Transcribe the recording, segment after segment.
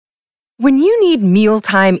When you need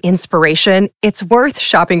mealtime inspiration, it's worth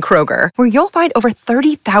shopping Kroger, where you'll find over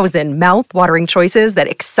 30,000 mouth-watering choices that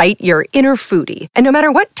excite your inner foodie. And no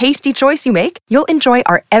matter what tasty choice you make, you'll enjoy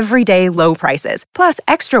our everyday low prices, plus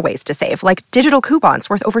extra ways to save, like digital coupons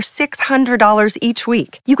worth over $600 each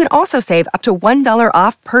week. You can also save up to $1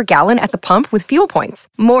 off per gallon at the pump with fuel points.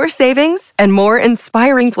 More savings and more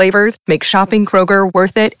inspiring flavors make shopping Kroger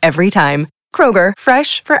worth it every time. Kroger,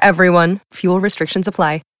 fresh for everyone. Fuel restrictions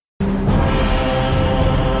apply.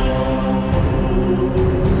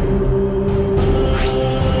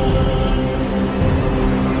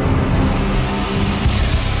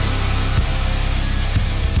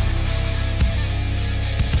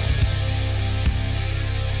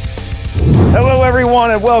 Hello,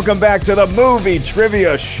 everyone, and welcome back to the Movie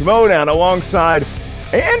Trivia Schmodown alongside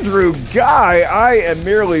Andrew Guy. I am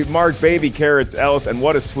merely Mark Baby Carrots Ellis, and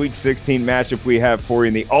what a Sweet 16 matchup we have for you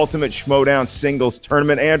in the Ultimate Schmodown Singles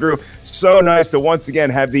Tournament. Andrew, so nice to once again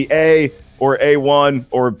have the A or A1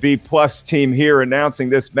 or B plus team here announcing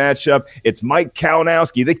this matchup. It's Mike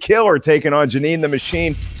Kalinowski, the killer, taking on Janine the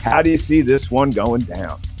Machine. How do you see this one going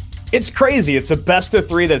down? It's crazy. It's a best of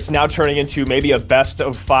three that's now turning into maybe a best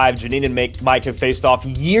of five. Janine and Mike have faced off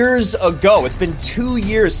years ago. It's been 2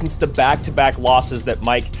 years since the back-to-back losses that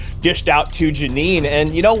Mike dished out to Janine.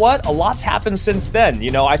 And you know what? A lot's happened since then.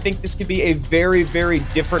 You know, I think this could be a very, very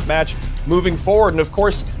different match moving forward. And of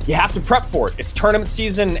course, you have to prep for it. It's tournament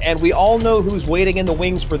season, and we all know who's waiting in the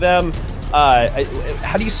wings for them.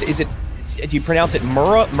 How do you say, do you pronounce it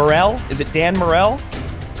Morel? Is it Dan Morel?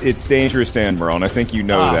 It's Dangerous Dan Morel, and I think you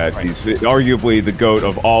know that. Right. He's arguably the GOAT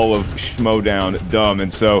of all of Schmodown Dumb.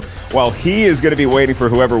 And so while he is going to be waiting for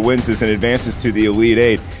whoever wins this and advances to the Elite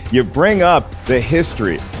Eight, you bring up the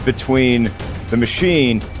history between the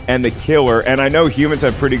Machine and the Killer. And I know humans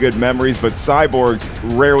have pretty good memories, but cyborgs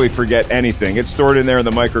rarely forget anything. It's stored in there in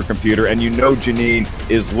the microcomputer, and you know Janine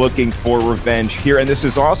is looking for revenge here. And this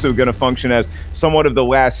is also going to function as somewhat of the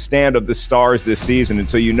last stand of the stars this season. And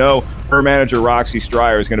so you know her manager, Roxy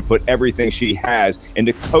Stryer, is going to put everything she has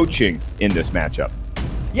into coaching in this matchup.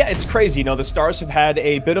 Yeah, it's crazy. You know, the Stars have had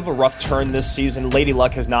a bit of a rough turn this season. Lady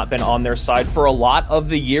Luck has not been on their side for a lot of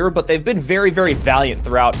the year, but they've been very, very valiant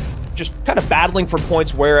throughout, just kind of battling for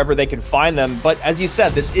points wherever they can find them. But as you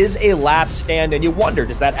said, this is a last stand, and you wonder,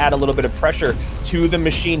 does that add a little bit of pressure to the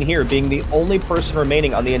Machine here, being the only person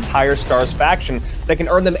remaining on the entire Stars faction that can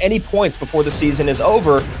earn them any points before the season is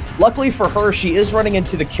over? Luckily for her, she is running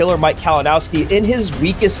into the Killer, Mike Kalinowski, in his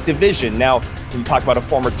weakest division. Now, when you talk about a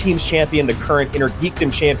former Teams champion, the current Inner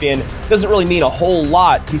Geekdom champion, doesn't really mean a whole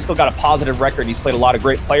lot. He's still got a positive record. He's played a lot of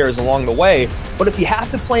great players along the way. But if you have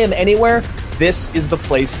to play him anywhere, this is the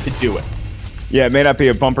place to do it. Yeah, it may not be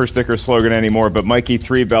a bumper sticker slogan anymore, but Mikey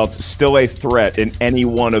Three Belts still a threat in any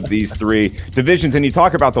one of these three divisions. And you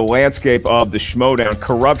talk about the landscape of the Schmodown,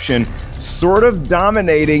 corruption sort of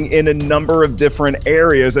dominating in a number of different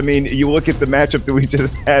areas. I mean, you look at the matchup that we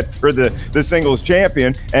just had for the singles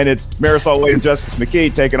champion, and it's Marisol Wade and Justice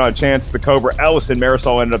McKee taking on Chance the Cobra Ellison.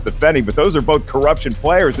 Marisol ended up defending, but those are both corruption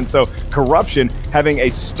players. And so corruption having a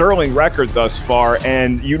sterling record thus far,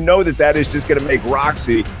 and you know that is just going to make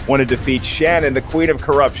Roxy want to defeat Shannon, the queen of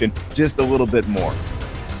corruption, just a little bit more.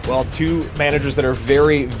 Well, two managers that are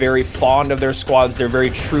very, very fond of their squads. They're very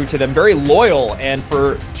true to them, very loyal. And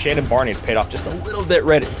for Shannon Barney, it's paid off just a little bit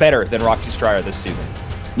better than Roxy Stryer this season.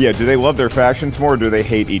 Yeah, do they love their factions more, or do they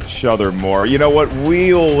hate each other more? You know what?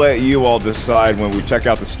 We'll let you all decide when we check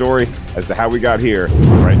out the story as to how we got here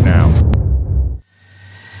right now.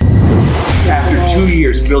 After 2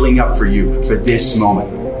 years building up for you for this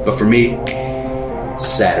moment, but for me, it's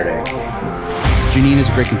Saturday. Janine is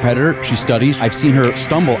a great competitor. She studies. I've seen her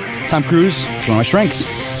stumble. Tom Cruise is one of my strengths.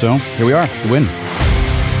 So here we are, the win.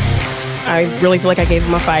 I really feel like I gave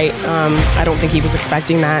him a fight. I don't think he was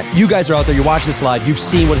expecting that. You guys are out there, you're watching this live, you've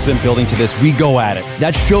seen what has been building to this. We go at it.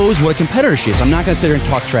 That shows what a competitor she is. I'm not going to sit here and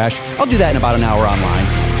talk trash. I'll do that in about an hour online.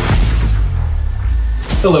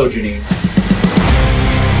 Hello, Janine.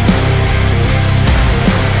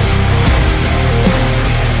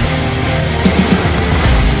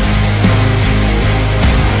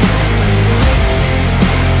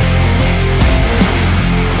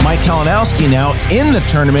 Mike Kalinowski now in the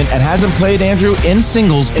tournament and hasn't played Andrew in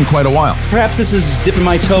singles in quite a while. Perhaps this is dipping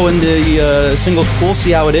my toe in the singles pool,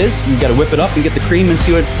 see how it is. You got to whip it up and get the cream and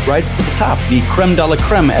see what rises to the top. The creme de la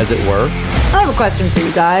creme, as it were. I have a question for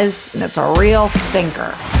you guys, and it's a real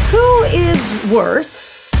thinker. Who is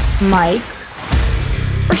worse, Mike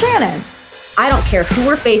or Shannon? I don't care who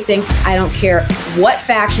we're facing. I don't care what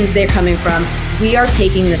factions they're coming from. We are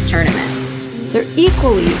taking this tournament. They're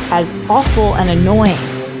equally as awful and annoying.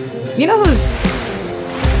 You know who's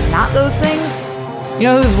not those things? You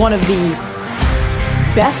know who's one of the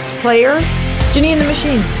best players? Janine the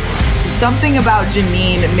Machine. Something about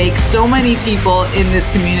Janine makes so many people in this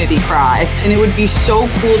community cry. And it would be so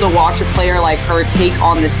cool to watch a player like her take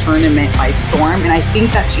on this tournament by storm. And I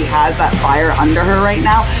think that she has that fire under her right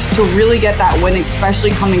now to really get that win,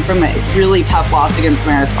 especially coming from a really tough loss against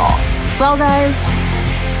Marisol. Well, guys,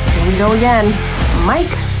 here we go again.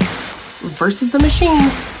 Mike versus the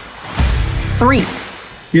Machine. 3.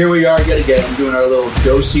 Here we are yet again, doing our little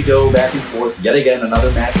do-si-do back and forth. Yet again,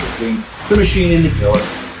 another match between the Machine and the Killer.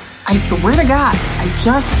 I swear to God, I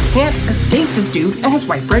just can't escape this dude and his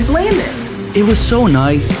white bread blandness. It was so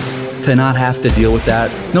nice to not have to deal with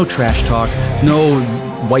that. No trash talk, no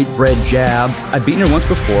white bread jabs. I've beaten her once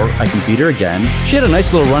before. I can beat her again. She had a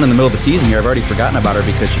nice little run in the middle of the season here. I've already forgotten about her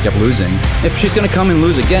because she kept losing. If she's going to come and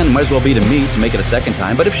lose again, might as well be to me, so make it a second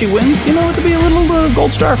time. But if she wins, you know, it could be a little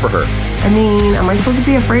gold star for her. I mean, am I supposed to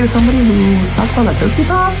be afraid of somebody who sucks on a Tootsie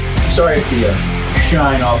Pop? Sorry if the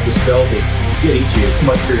shine off this belt is getting to you too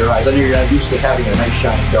much for your eyes. I know you're not used to having a nice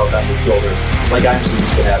shiny belt on your shoulder like I'm so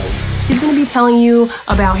used to having. He's going to be telling you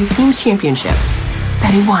about his team's championships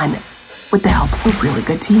that he won with the help of a really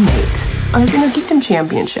good teammate on his Intergeekdom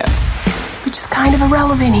championship, which is kind of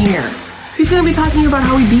irrelevant here. He's going to be talking about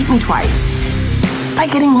how he beat me twice by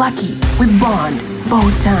getting lucky with Bond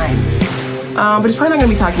both times. But he's probably not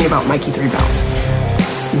going to be talking about Mikey 3 belts,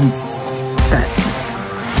 since that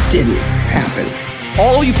didn't happen.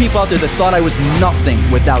 All you people out there that thought I was nothing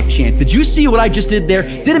without Chance, did you see what I just did there?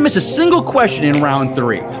 Didn't miss a single question in round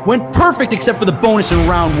 3. Went perfect except for the bonus in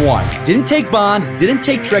round 1. Didn't take Bond, didn't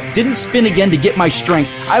take Trek, didn't spin again to get my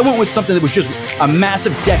strengths. I went with something that was just a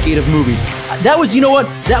massive decade of movies. That was, you know what?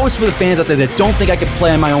 That was for the fans out there that don't think I could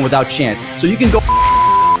play on my own without Chance. So you can go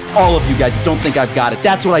all of you guys that don't think I've got it.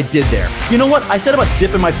 That's what I did there. You know what? I said about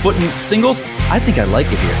dipping my foot in singles. I think I like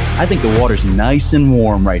it here. I think the water's nice and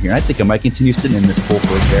warm right here. I think I might continue sitting in this pool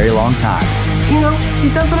for a very long time. You know,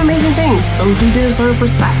 he's done some amazing things. Those do deserve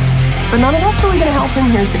respect. But none of that's really going to help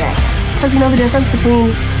him here today. Because you know the difference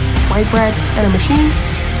between white bread and a machine?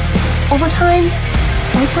 Over time,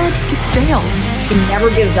 white bread gets stale. She never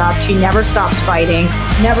gives up. She never stops fighting,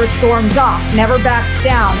 never storms off, never backs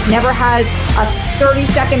down, never has a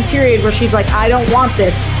 30-second period where she's like, I don't want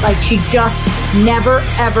this. Like, she just never,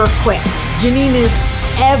 ever quits. Janine is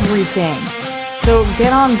everything. So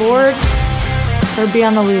get on board or be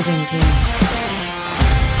on the losing team.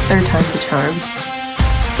 3rd time's a charm.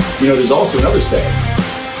 You know, there's also another saying.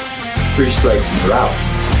 3 strikes and you're out.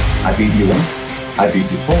 I beat you once. I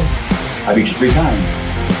beat you twice. I beat you 3 times.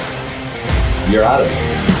 You're out of it.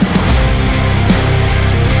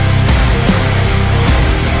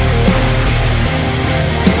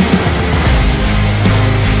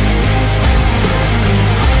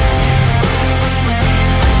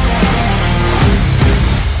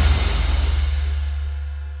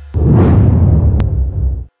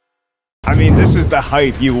 I mean, this is the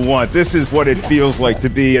hype you want. This is what it feels like to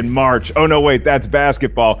be in March. Oh, no, wait, that's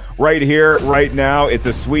basketball. Right here, right now, it's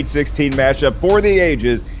a Sweet 16 matchup for the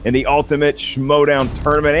ages in the Ultimate Schmoedown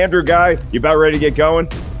Tournament. Andrew Guy, you about ready to get going?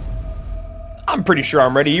 I'm pretty sure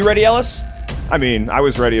I'm ready. You ready, Ellis? I mean, I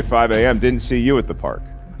was ready at 5 a.m. Didn't see you at the park.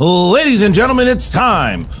 Ladies and gentlemen, it's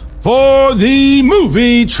time for the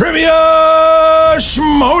Movie Trivia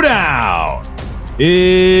Schmoedown.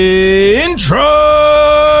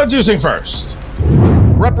 Introducing first.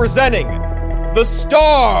 Representing the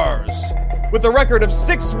Stars, with a record of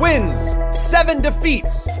 6 wins, 7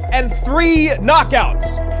 defeats, and 3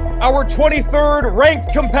 knockouts, our 23rd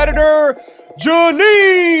ranked competitor,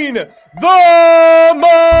 Janine the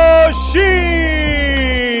Machine!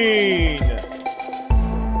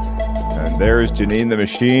 And there's Janine the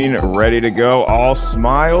Machine, ready to go, all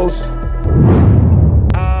smiles.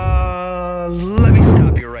 Let me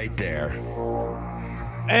stop you right there.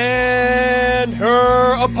 And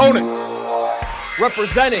her opponent,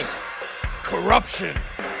 representing Corruption,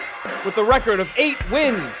 with a record of 8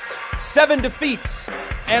 wins, 7 defeats,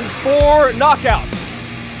 and 4 knockouts,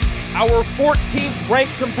 our 14th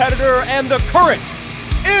ranked competitor and the current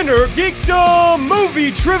Intergeekdom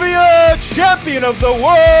Movie Trivia Champion of the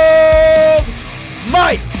World,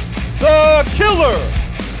 Mike the Killer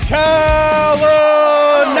Kalinowski.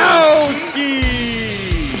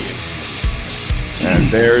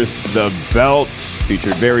 And there's the belt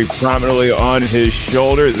featured very prominently on his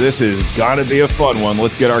shoulder. This is gonna be a fun one.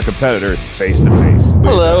 Let's get our competitors face to face.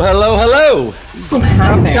 Hello, hello, hello.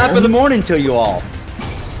 Top of the morning to you all.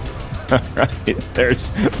 All right,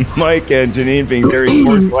 there's Mike and Janine being very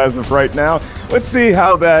cordial as of right now. Let's see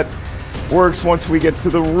how that works once we get to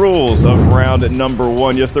the rules of round number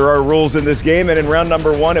 1. Yes, there are rules in this game, and in round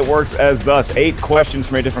number 1, it works as thus. 8 questions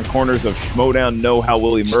from 8 different corners of Schmoedown know-how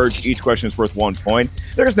will emerge. Each question is worth 1 point.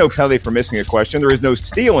 There is no penalty for missing a question. There is no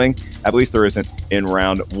stealing. At least there isn't in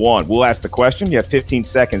round 1. We'll ask the question. You have 15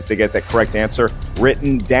 seconds to get that correct answer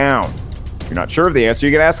written down. If you're not sure of the answer,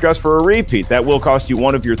 you can ask us for a repeat. That will cost you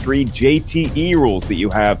one of your 3 JTE rules that you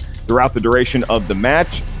have throughout the duration of the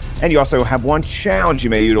match. And you also have 1 challenge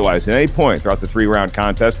you may utilize at any point throughout the 3-round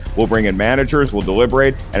contest. We'll bring in managers, we'll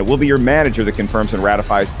deliberate, and it will be your manager that confirms and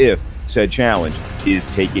ratifies if said challenge is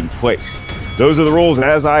taking place. Those are the rules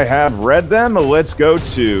as I have read them. Let's go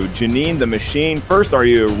to Janine the Machine. First, are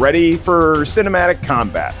you ready for cinematic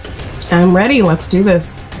combat? I'm ready. Let's do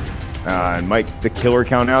this. And Mike the Killer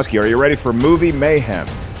Kalinowski, are you ready for movie mayhem?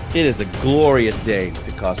 It is a glorious day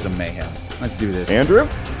to cause some mayhem. Let's do this. Andrew,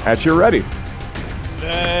 at your ready.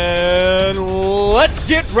 And let's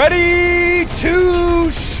get ready to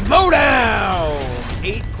Schmoedown!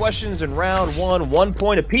 8 questions in round 1, 1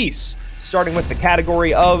 point apiece. Starting with the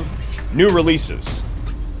category of new releases.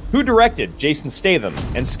 Who directed Jason Statham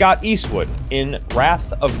and Scott Eastwood in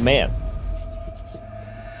Wrath of Man?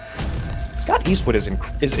 Scott Eastwood is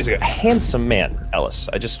a handsome man, Ellis.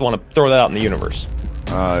 I just want to throw that out in the universe.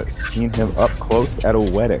 Seen him up close at a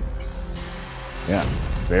wedding. Yeah,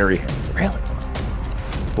 very handsome. Really?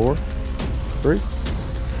 4, 3,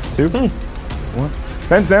 2, 1.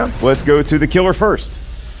 Pens down. Let's go to the killer first.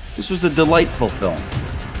 This was a delightful film.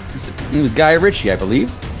 It was Guy Ritchie, I believe.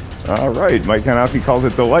 All right. Mike Kalinowski calls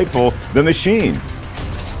it delightful. The Machine.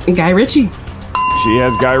 Guy Ritchie. She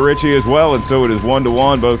has Guy Ritchie as well, and so it is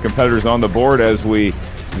 1-1. Both competitors on the board as we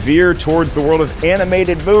veer towards the world of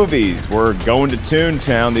animated movies. We're going to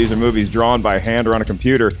Toontown. These are movies drawn by hand or on a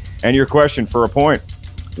computer. And your question for a point.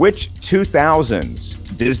 Which 2000s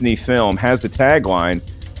Disney film has the tagline,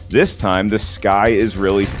 "This time the sky is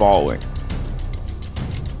really falling"?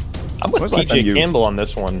 I'm with PJ Campbell on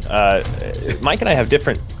this one. Mike and I have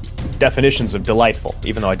different definitions of delightful,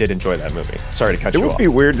 even though I did enjoy that movie. Sorry to cut you off. It would be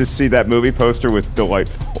weird to see that movie poster with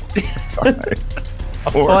delightful.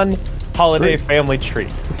 A fun holiday family treat.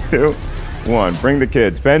 2, 1. Bring the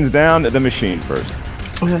kids. Pens down. The Machine first.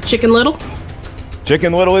 Chicken Little.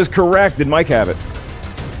 Chicken Little is correct. Did Mike have it?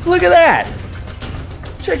 Look at that!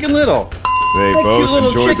 Chicken Little. They that both cute little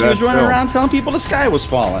enjoyed chicken that was running film. around telling people the sky was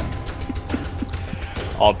falling.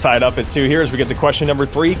 All tied up at 2 here as we get to question number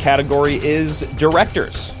 3. Category is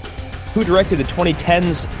directors. Who directed the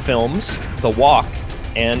 2010s films The Walk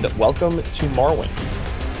and Welcome to Marwen?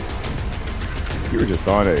 You were just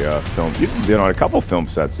on a film. You've been on a couple film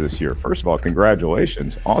sets this year. First of all,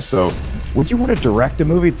 congratulations. Also, would you want to direct a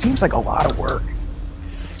movie? It seems like a lot of work.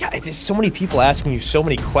 Yeah, there's so many people asking you so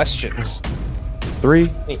many questions. 3,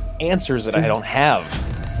 so many answers that I don't have.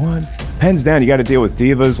 1. Pens down. You got to deal with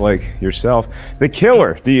divas like yourself. The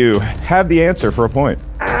Killer. Do you have the answer for a point?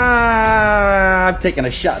 I'm taking a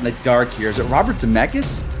shot in the dark here. Is it Robert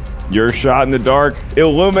Zemeckis? Your shot in the dark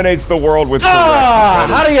illuminates the world with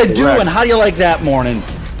how do you do and how do you like that morning?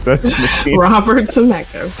 That's Robert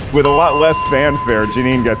Zemeckis. With a lot less fanfare,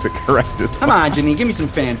 Janine got the correctest. Come on, Janine, give me some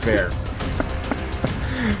fanfare.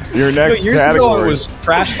 Your next years category ago it was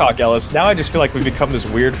trash talk, Ellis. Now I just feel like we've become this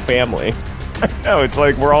weird family. No, it's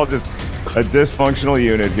like we're all just a dysfunctional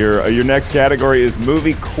unit here. Your next category is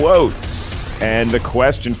movie quotes. And the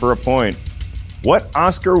question for a point. What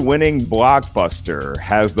Oscar-winning blockbuster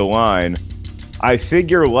has the line, "I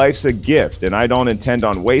figure life's a gift and I don't intend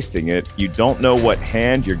on wasting it. You don't know what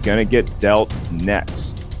hand you're gonna get dealt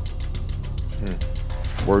next"?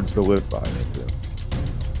 Words to live by.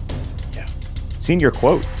 Yeah. Senior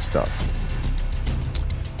quote stuff.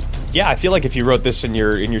 Yeah, I feel like if you wrote this in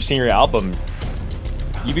your senior album,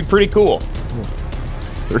 you'd be pretty cool.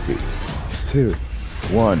 3, 2,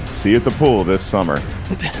 1. See you at the pool this summer.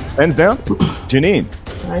 Pens down. Janine.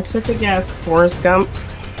 I took a guess. Forrest Gump.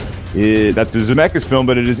 That's the Zemeckis film,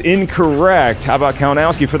 but it is incorrect. How about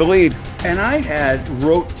Kalinowski for the lead? And I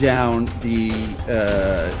wrote down the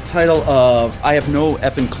title of I Have No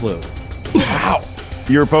Effing Clue. Wow.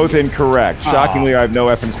 You're both incorrect. Shockingly, I have no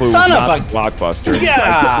effing clue. Son of not a blockbuster. Yeah.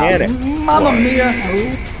 Titanic. Mamma mia.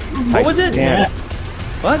 What was it? Titanic.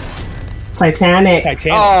 What? Titanic.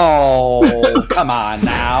 Oh, come on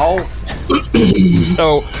now.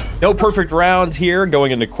 So, no perfect round here.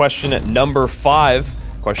 Going into question number 5.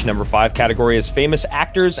 Question number 5 category is famous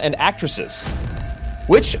actors and actresses.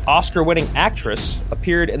 Which Oscar-winning actress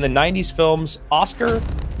appeared in the 90s films Oscar,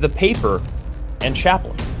 The Paper, and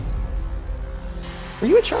Chaplin? Were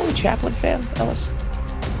you a Charlie Chaplin fan, Ellis?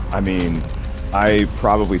 I mean, I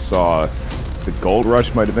probably saw The Gold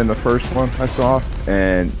Rush might have been the first one I saw.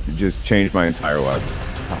 and just changed my entire life.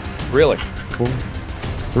 Really? 4,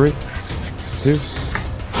 3, 2,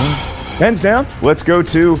 1. Pens down. Let's go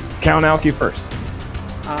to Kalinowski first.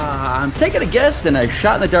 I'm taking a guess and a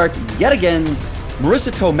shot in the dark yet again.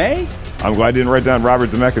 Marissa Tomei? I'm glad I didn't write down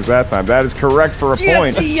Robert Zemeckis that time. That is correct for a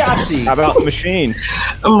point. Yahtzee! How about Machine?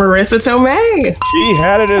 Marissa Tomei. She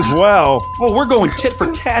had it as well. Well, we're going tit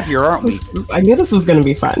for tat here, aren't we? I knew this was going to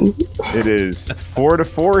be fun. It is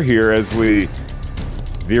 4-4 here as we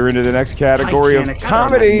veer into the next category Titanic. of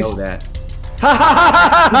comedies. I know that.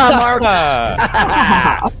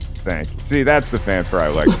 Mark. Thank you. See, that's the fanfare I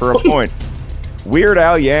like. For a point, Weird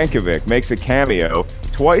Al Yankovic makes a cameo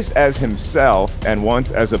twice as himself and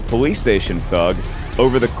once as a police station thug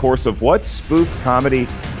over the course of what spoof comedy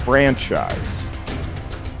franchise?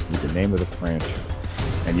 Need the name of the franchise.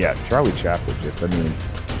 And yeah, Charlie Chaplin just, I mean,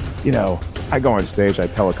 you know, I go on stage, I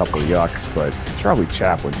tell a couple of yucks, but Charlie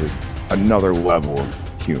Chaplin just another level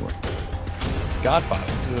of humor. Godfather.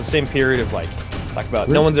 It was the same period of like, talk about,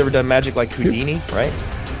 no one's ever done magic like Houdini, right?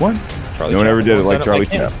 What? Charlie No one ever Chaplin did it was like on Charlie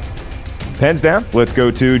him. Chaplin. Pens down. Let's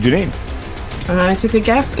go to Janine. I took a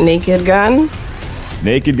guess. Naked Gun.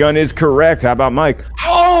 Naked Gun is correct. How about Mike?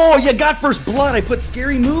 Oh, you got First Blood. I put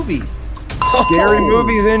Scary Movie. Scary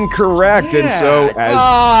Movie's incorrect. And so as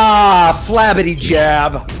flabbity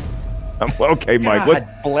jab. Okay, Mike,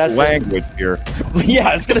 what bless language here? Yeah,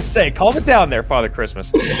 I was going to say, calm it down there, Father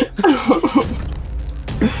Christmas.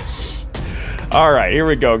 All right, here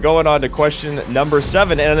we go. Going on to question number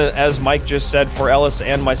 7. And as Mike just said, for Ellis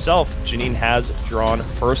and myself, Janine has drawn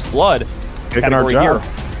First Blood. Taking our job.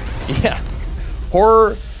 Yeah.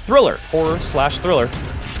 Horror/thriller.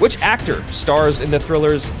 Which actor stars in the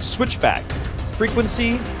thrillers Switchback,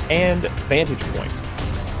 Frequency, and Vantage Point?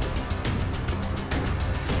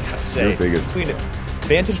 Gotta say, between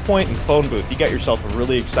Vantage Point and Phone Booth, you got yourself a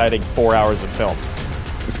really exciting 4 hours of film.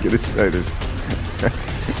 Just gonna say, there's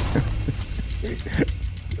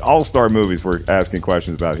all-star movies we're asking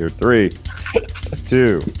questions about here. 3,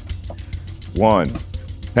 2, 1.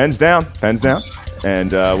 Pens down.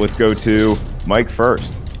 And let's go to Mike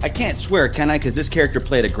first. I can't swear, can I? Because this character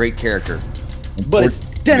played a great character. But it's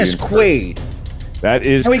Dennis Quaid. That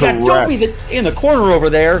is and we correct. got Dopey in the corner over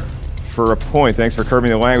there. For a point. Thanks for curbing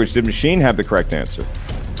the language. Did Machine have the correct answer?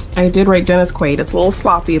 I did write Dennis Quaid. It's a little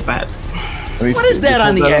sloppy, but... What is that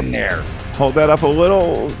on the end there? Hold that up a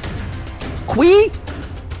little. Quee?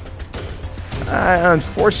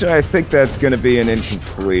 Unfortunately, I think that's going to be an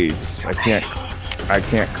incomplete. I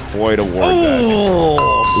can't quite award that.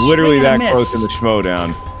 Literally that close in the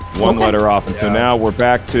Schmodown. One letter off. And so now we're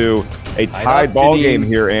back to a tied ball game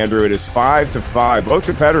here, Andrew. It is 5-5. Both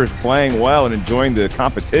competitors playing well and enjoying the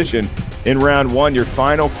competition in round 1. Your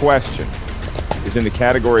final question is in the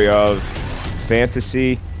category of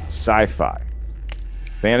fantasy sci-fi.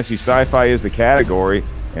 Fantasy sci-fi is the category,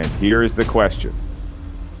 and here is the question.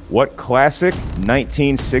 What classic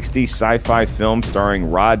 1960 sci-fi film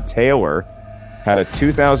starring Rod Taylor had a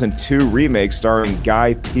 2002 remake starring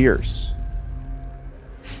Guy Pearce?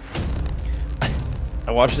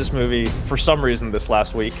 I watched this movie for some reason this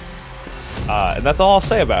last week, and that's all I'll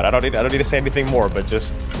say about it. I don't need to say anything more, but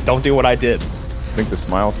just don't do what I did. I think the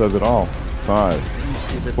smile says it all. 5,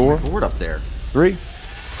 4, board up there. 3,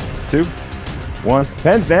 2, 1.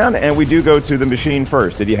 Pens down, and we do go to the Machine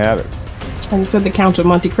first. Did you have it? I said the Count of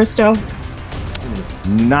Monte Cristo.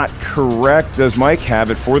 Not correct. Does Mike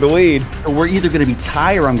have it for the lead? We're either going to be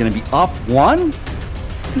tied or I'm going to be up 1.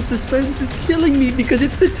 The suspense is killing me because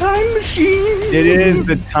it's the time machine. It is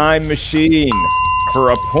the time machine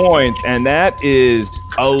for a point, and that is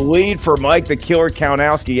a lead for Mike the Killer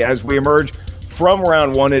Kalinowski as we emerge from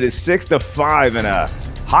round 1. It is 6-5 in a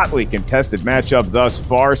hotly contested matchup thus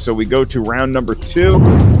far. So we go to round number 2,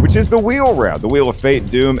 which is the wheel round, the Wheel of Fate,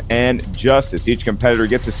 Doom, and Justice. Each competitor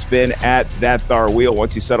gets a spin at that thar wheel.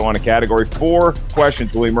 Once you settle on a category, 4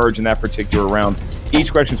 questions will emerge in that particular round. Each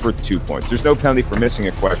question is worth 2 points. There's no penalty for missing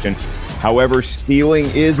a question. However, stealing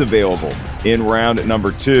is available in round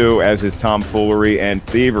number 2, as is tomfoolery and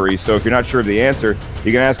thievery. So if you're not sure of the answer,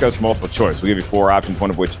 you can ask us for multiple choice. We'll give you 4 options, one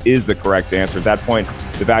of which is the correct answer. At that point,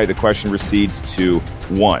 the value of the question recedes to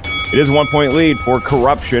 1. It is a 1-point lead for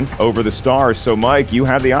Corruption over the Stars. So, Mike, you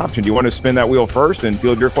have the option. Do you want to spin that wheel first and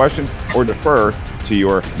field your questions, or defer to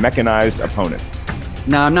your mechanized opponent?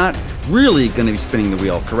 Now, I'm not really going to be spinning the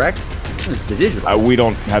wheel, correct? It's the digital. We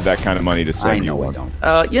don't have that kind of money to send you one. I know we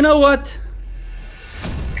don't. You know what?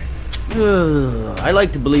 I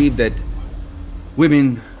like to believe that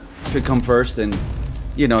women should come first, and,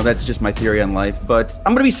 you know, that's just my theory on life. But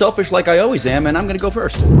I'm going to be selfish like I always am, and I'm going to go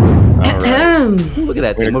first. All right. Look at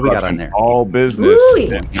that thing. What we got on there? All business.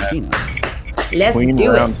 Let's Clean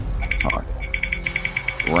do round.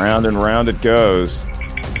 Round and round it goes.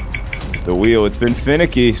 The wheel, it's been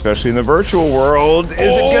finicky, especially in the virtual world.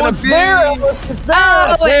 Is it going to be?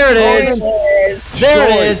 There it is. There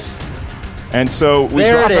it is. And so we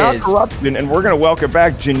There drop it out is. Corruption, and we're going to welcome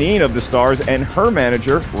back Janine of the Stars and her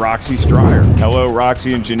manager, Roxy Stryer. Hello,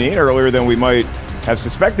 Roxy and Janine. Earlier than we might have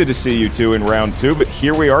suspected to see you two in round 2, but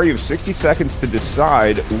here we are. You have 60 seconds to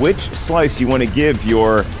decide which slice you want to give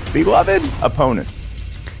your beloved opponent.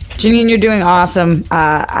 Janine, you're doing awesome.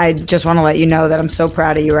 I just want to let you know that I'm so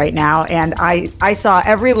proud of you right now. And I saw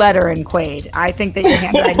every letter in Quaid. I think that your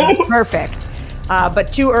handwriting is perfect.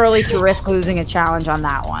 But too early to risk losing a challenge on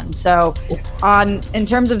that one. So in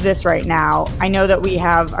terms of this right now, I know that we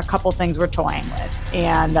have a couple things we're toying with.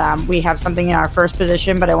 And we have something in our first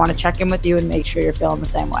position, but I want to check in with you and make sure you're feeling the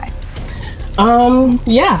same way.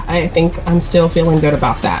 Yeah, I think I'm still feeling good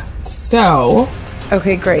about that. So,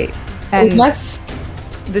 okay, great. And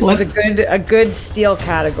This is a good steal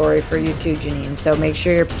category for you too, Janine. So make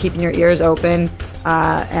sure you're keeping your ears open,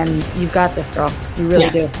 and you've got this, girl. You really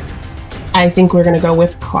do. I think we're going to go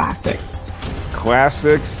with classics.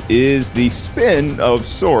 Classics is the spin of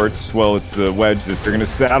sorts. Well, it's the wedge that they're going to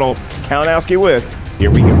saddle Kalinowski with. Here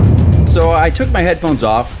we go. So I took my headphones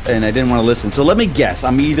off and I didn't want to listen. So let me guess.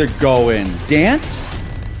 I'm either going dance,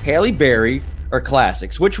 Halle Berry, or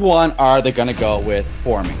classics. Which one are they going to go with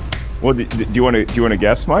for me? Well, do you want to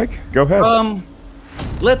guess, Mike? Go ahead.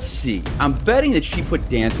 Let's see. I'm betting that she put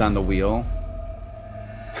dance on the wheel.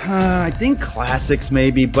 I think classics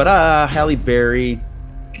maybe, but Halle Berry.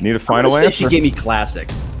 Need a final answer? She gave me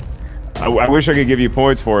classics. I wish I could give you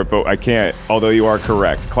points for it, but I can't, although you are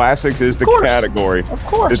correct. Classics is the category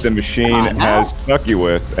that the machine has stuck you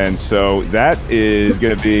with. And so that is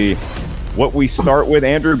going to be what we start with.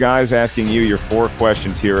 Andrew, guys, asking you your 4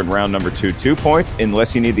 questions here in round number 2. 2 points,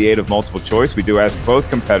 unless you need the aid of multiple choice. We do ask both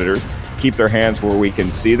competitors keep their hands where we can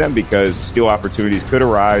see them because steal opportunities could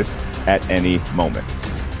arise at any moment.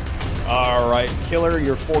 All right, Killer,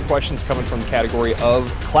 your 4 questions coming from the category of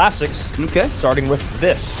classics. Okay. Starting with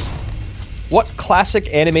this. What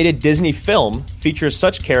classic animated Disney film features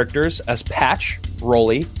such characters as Patch,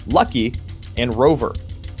 Rolly, Lucky, and Rover?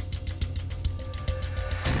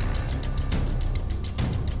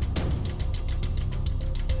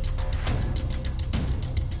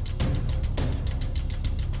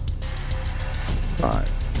 Five,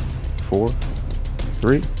 4,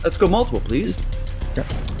 3. Let's go multiple, please. Okay.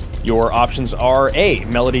 Your options are A,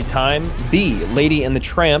 Melody Time, B, Lady and the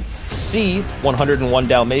Tramp, C, 101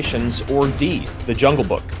 Dalmatians, or D, The Jungle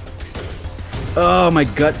Book. Oh, my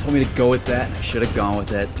gut told me to go with that. I should have gone with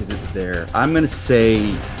that because it's there. I'm going to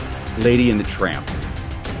say Lady and the Tramp.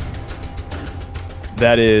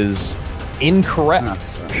 That is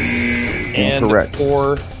incorrect. And Incorrect.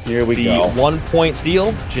 for Here we the go. 1 point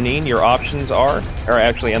steal, Janine, your options are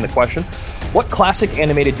actually end the question. What classic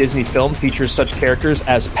animated Disney film features such characters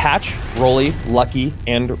as Patch, Rolly, Lucky,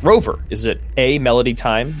 and Rover? Is it A, Melody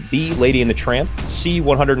Time, B, Lady and the Tramp, C,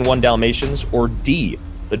 101 Dalmatians, or D,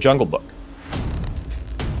 The Jungle Book?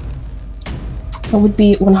 That would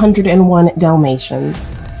be 101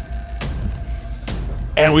 Dalmatians.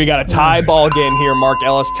 And we got a tie ball game here, Mark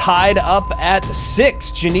Ellis. Tied up at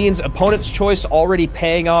 6. Janine's opponent's choice already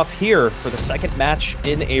paying off here for the second match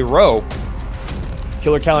in a row.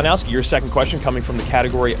 Killer Kalinowski, your second question coming from the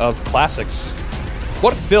category of classics.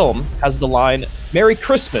 What film has the line, Merry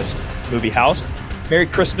Christmas, Movie House, Merry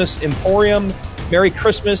Christmas Emporium, Merry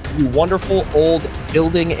Christmas, You Wonderful Old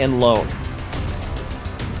Building and Loan?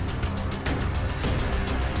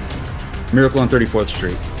 Miracle on 34th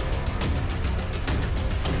Street.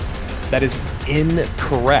 That is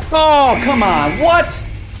incorrect. Oh, come on. What?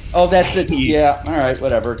 Oh, that's it. Yeah. All right,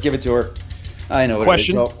 whatever. Give it to her. I know what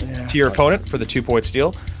Question it is. Oh, to your opponent for the 2 point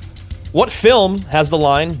steal. What film has the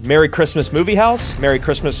line, Merry Christmas Movie House, Merry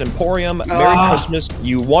Christmas Emporium, Merry Christmas,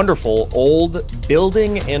 You Wonderful Old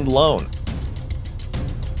Building and Loan?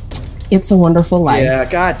 It's a Wonderful Life. Yeah,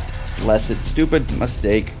 God bless it. Stupid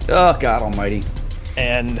mistake. Oh, God almighty.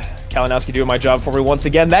 And Kalinowski doing my job for me once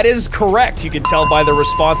again. That is correct. You can tell by the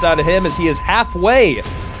response out of him as he is halfway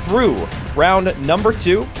through round number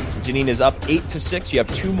 2. Janine is up 8-6. You have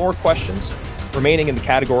 2 more questions remaining in the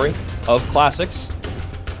category of classics.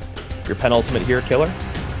 Your penultimate here, Killer.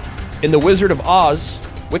 In The Wizard of Oz,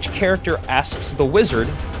 which character asks the wizard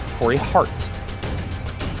for a heart?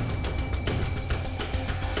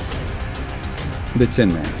 The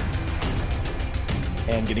Tin Man.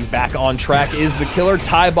 And getting back on track is the Killer.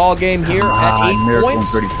 Tie ball game here at 8 Miracle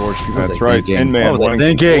points. on 34th Street. That's right. Tin Man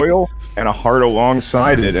wanting some oil and a heart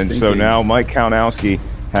alongside it. And so now Mike Kalinowski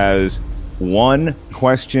has one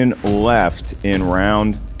question left in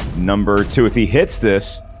round number 2. If he hits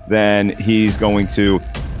this, then he's going to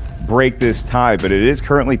break this tie, but it is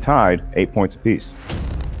currently tied 8 points apiece.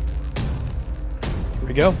 Here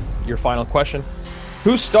we go. Your final question.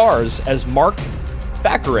 Who stars as Mark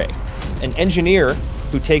Thackeray, an engineer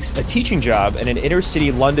who takes a teaching job in an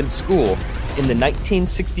inner-city London school in the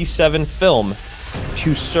 1967 film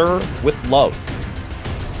To Sir with Love?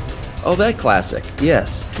 Oh, that classic.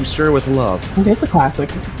 Yes, To Sir with Love. It is a classic.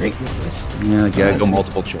 It's a great movie. Yeah, gotta go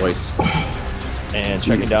multiple choice. And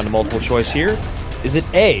checking down to multiple choice here. Is it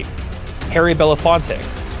A, Harry Belafonte,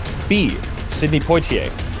 B, Sidney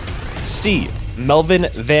Poitier, C, Melvin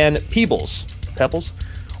Van Peebles,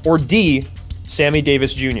 or D, Sammy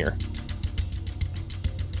Davis Jr.?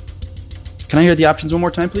 Can I hear the options one more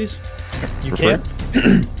time, please? You can.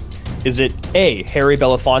 Is it A, Harry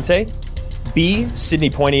Belafonte, B, Sidney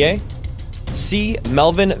Poitier, C,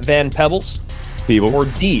 Melvin Van Peebles, or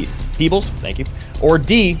D, Peebles, thank you, or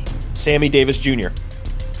D, Sammy Davis Jr.?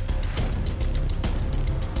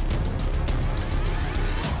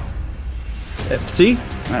 C?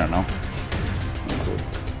 I don't know.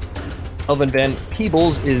 Melvin Van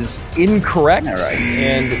Peebles is incorrect. All right.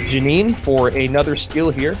 And Janine for another steal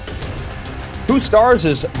here. Who stars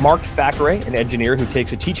as Mark Thackeray, an engineer who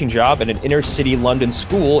takes a teaching job in an inner-city London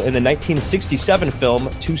school in the 1967 film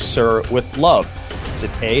To Sir with Love? Is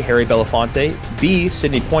it A, Harry Belafonte, B,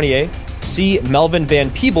 Sidney Poitier, C, Melvin Van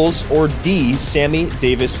Peebles, or D, Sammy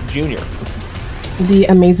Davis Jr.? The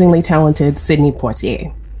amazingly talented Sidney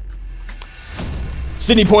Poitier.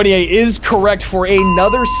 Sidney Poitier is correct for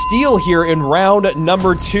another steal here in round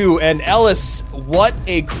number 2. And Ellis, what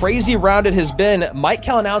a crazy round it has been. Mike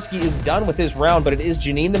Kalinowski is done with his round, but it is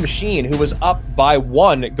Janine the Machine who was up by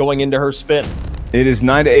 1 going into her spin. It is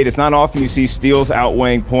 9-8. It's not often you see steals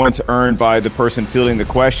outweighing points earned by the person fielding the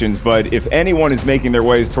questions, but if anyone is making their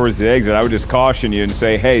ways towards the exit, I would just caution you and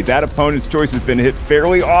say, hey, that opponent's choice has been hit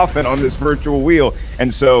fairly often on this virtual wheel,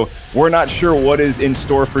 and so we're not sure what is in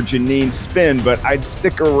store for Janine's spin, but I'd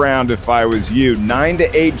stick around if I was you. 9-8,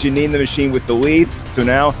 Janine the Machine with the lead, so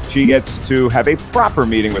now she gets to have a proper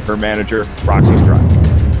meeting with her manager, Roxy Striar.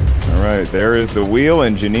 All right, there is the wheel,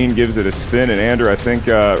 and Janine gives it a spin. And Andrew, I think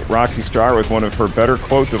Roxy Striar with one of her better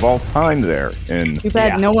quotes of all time there. Too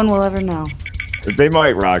bad no one will ever know. They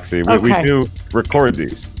might, Roxy. We do record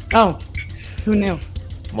these. Oh, who knew?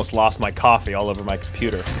 Almost lost my coffee all over my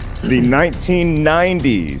computer. The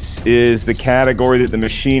 1990s is the category that the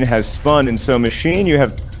machine has spun. And so, Machine, you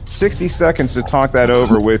have 60 seconds to talk that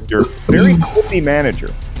over with your very quippy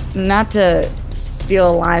manager. Not to steal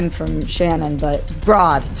a line from Shannon, but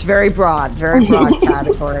broad. It's very broad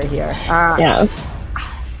category here. Yes.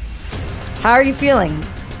 How are you feeling?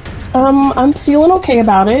 I'm feeling okay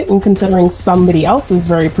about it, and considering somebody else's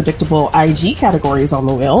very predictable IG categories on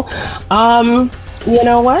the wheel, you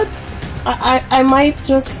know what? I might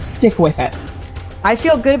just stick with it. I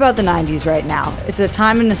feel good about the 90s right now. It's a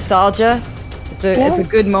time of nostalgia. It's a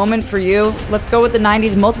good moment for you. Let's go with the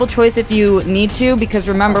 90s. Multiple choice if you need to, because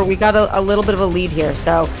remember, we got a little bit of a lead here.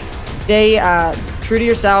 So stay true to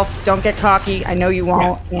yourself. Don't get cocky. I know you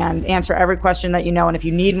won't. And answer every question that you know. And if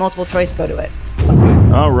you need multiple choice, go to it.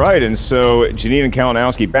 All right, and so Janine and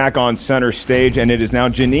Kalinowski back on center stage, and it is now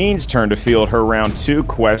Janine's turn to field her round 2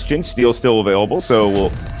 question. Steel's still available, so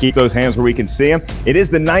we'll keep those hands where we can see them. It is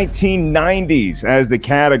the 1990s as the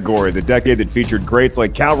category, the decade that featured greats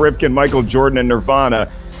like Cal Ripken, Michael Jordan, and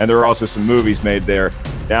Nirvana, and there are also some movies made there.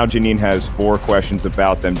 Now Janine has 4 questions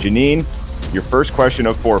about them. Janine, your first question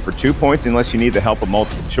of 4 for 2 points, unless you need the help of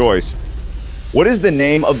multiple choice. What is the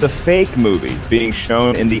name of the fake movie being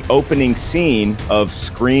shown in the opening scene of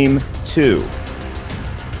Scream 2?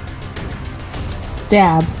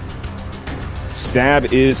 Stab. Stab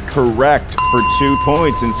is correct for 2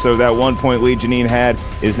 points, and so that 1 point lead Janine had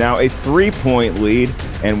is now a 3-point lead,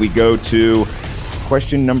 and we go to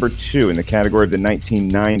question number 2 in the category of the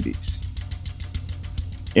 1990s.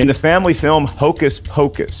 In the family film Hocus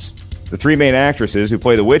Pocus, the 3 main actresses who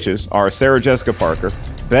play the witches are Sarah Jessica Parker,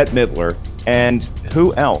 Bette Midler, and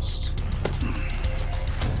who else?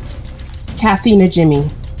 Kathy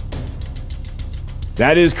Najimy.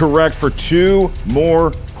 That is correct for 2 more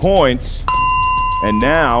points. And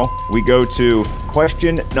now we go to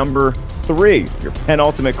question number 3, your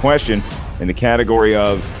penultimate question in the category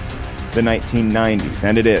of the 1990s.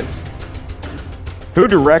 And it is, who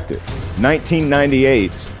directed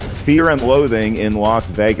 1998's Fear and Loathing in Las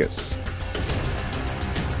Vegas?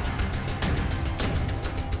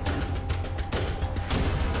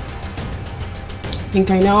 I think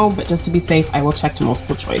I know, but just to be safe, I will check to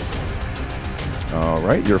multiple choice. All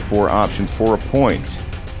right, your 4 options for a point.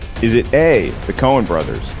 Is it A, the Coen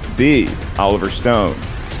brothers, B, Oliver Stone,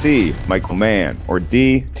 C, Michael Mann, or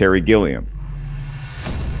D, Terry Gilliam?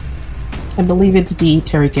 I believe it's D,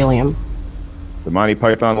 Terry Gilliam. The Monty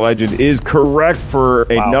Python legend is correct for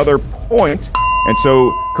another point. And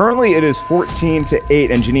so currently it is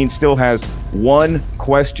 14-8, and Janine still has one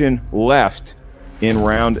question left in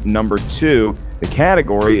round number 2. The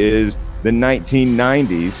category is the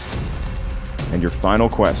 1990s. And your final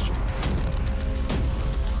question.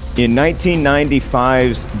 In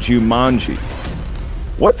 1995's Jumanji,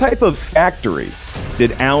 what type of factory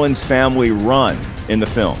did Alan's family run in the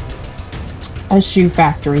film? A shoe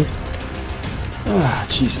factory.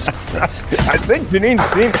 Jesus Christ. I think Janine's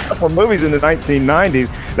seen a couple of movies in the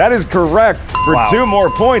 1990s. That is correct for 2 more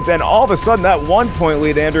points. And all of a sudden, that 1 point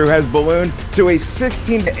lead, Andrew, has ballooned to a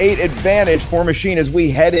 16-8 advantage for Machine as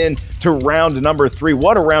we head into round number 3.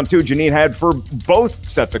 What a round 2 Janine had for both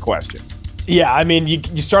sets of questions. Yeah, I mean, you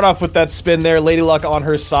start off with that spin there, Lady Luck on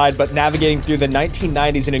her side, but navigating through the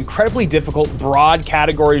 1990s, an incredibly difficult, broad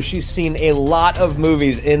category. She's seen a lot of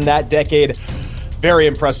movies in that decade. Very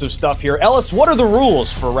impressive stuff here. Ellis, what are the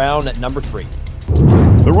rules for round number 3?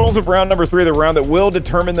 The rules of round number 3, the round that will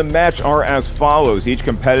determine the match, are as follows. Each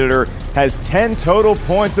competitor has 10 total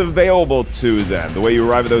points available to them. The way you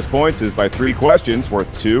arrive at those points is by 3 questions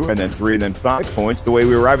worth 2, and then 3, and then 5 points. The way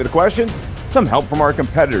we arrive at the questions, some help from our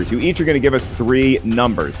competitors. You each are going to give us 3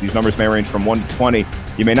 numbers. These numbers may range from 1 to 20.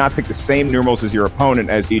 You may not pick the same numerals as your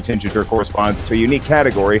opponent, as each integer corresponds to a unique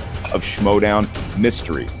category of Schmoedown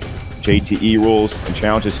mystery. JTE rules and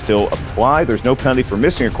challenges still apply. There's no penalty for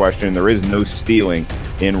missing a question, and there is no stealing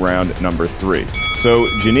in round number 3. So,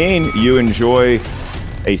 Janine, you enjoy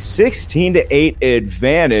a 16-8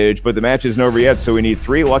 advantage, but the match isn't over yet, so we need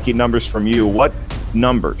 3 lucky numbers from you. What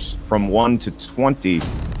numbers from 1 to 20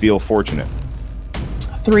 feel fortunate?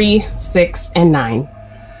 3, 6, and 9.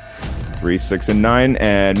 3, 6, and 9.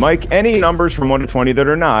 And Mike, any numbers from 1 to 20 that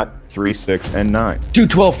are not 3, 6, and 9? 2,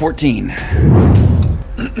 12, 14.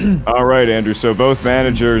 All right, Andrew. So both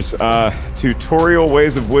managers, tutorial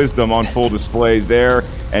ways of wisdom on full display there.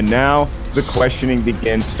 And now the questioning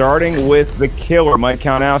begins, starting with the killer, Mike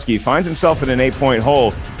Kalinowski. Finds himself in an 8-point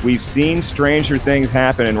hole. We've seen stranger things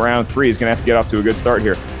happen in round 3. He's going to have to get off to a good start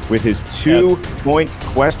here with his 2-point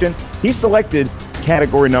question. He selected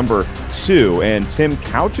category number 2, and Tim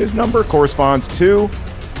Couch's number corresponds to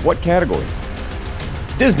what category?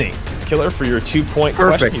 Disney. Killer, for your 2-point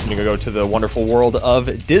question. You can go to the wonderful world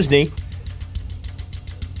of Disney.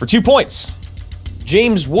 For 2 points,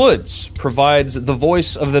 James Woods provides the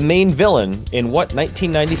voice of the main villain in what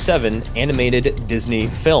 1997 animated Disney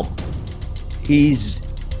film? He's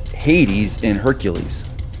Hades in Hercules.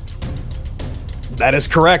 That is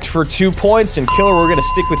correct for 2 points. And Killer, we're going to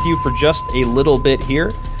stick with you for just a little bit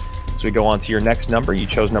here. So we go on to your next number. You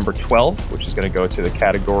chose number 12, which is going to go to the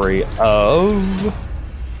category of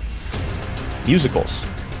musicals.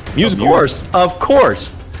 Of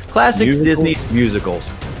course. Classic Musicals? Disney's musicals.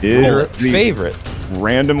 Is the favorite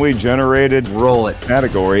randomly generated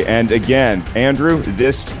category. And again, Andrew,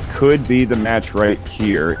 this could be the match right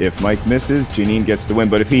here. If Mike misses, Janine gets the win.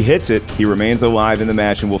 But if he hits it, he remains alive in the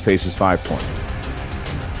match and will face his 5-point.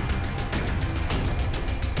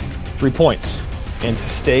 3 points. And to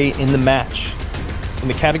stay in the match, in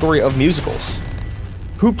the category of musicals,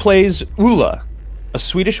 who plays Ulla, a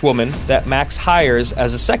Swedish woman that Max hires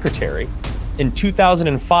as a secretary in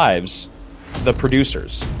 2005's The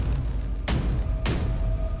Producers?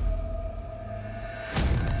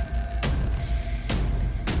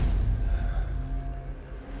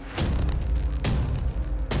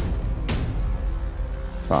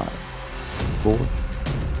 Five, 4,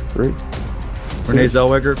 3. Renee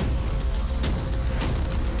Zellweger.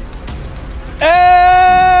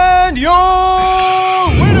 And your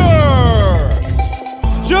winner,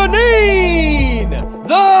 Janine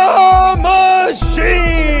the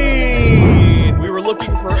Machine. We were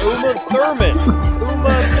looking for Uma Thurman.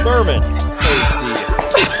 Uma Thurman.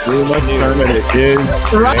 Uma Thurman, it is.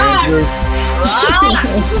 Right.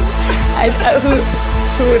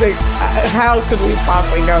 How could we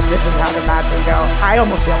possibly know this is how the match would go? I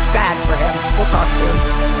almost feel bad for him. We'll talk soon.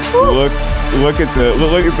 Look at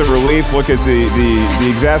the relief. Look at the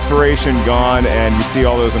exasperation gone, and you see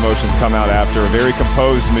all those emotions come out after. A very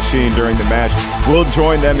composed Machine during the match. We'll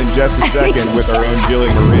join them in just a second with our own Jilly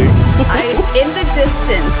Marie. In the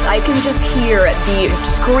distance, I can just hear the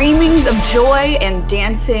screamings of joy and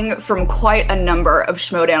dancing from quite a number of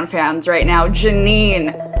Schmoedown fans right now.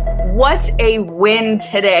 Janine, what a win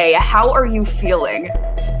today. How are you feeling?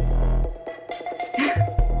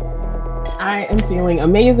 I am feeling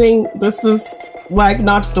amazing. This is like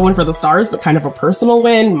not just a win for the Stars, but kind of a personal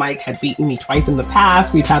win. Mike had beaten me twice in the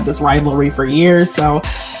past. We've had this rivalry for years, so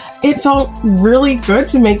it felt really good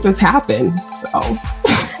to make this happen. So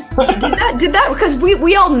did that because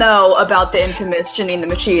we all know about the infamous Janine the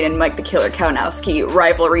Machine and Mike the Killer Kalinowski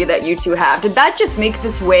rivalry that you two have. Did that just make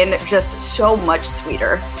this win just so much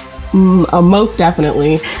sweeter? Most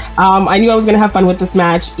definitely. I knew I was going to have fun with this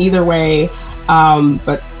match either way,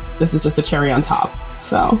 but this is just a cherry on top.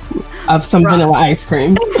 So, of some vanilla ice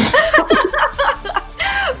cream.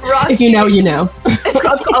 Roxy, if you know, you know.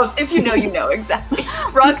 If you know, you know, exactly.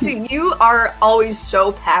 Roxy, you are always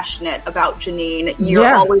so passionate about Janine.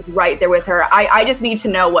 You're always right there with her. I just need to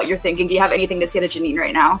know what you're thinking. Do you have anything to say to Janine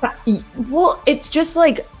right now? Well, it's just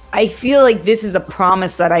like, I feel like this is a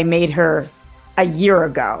promise that I made her a year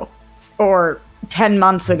ago or 10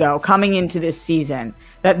 months ago coming into this season,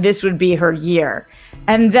 that this would be her year.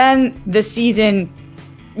 And then the season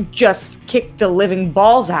just kicked the living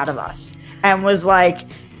balls out of us and was like,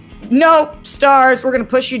 no, Stars, we're going to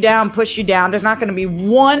push you down. There's not going to be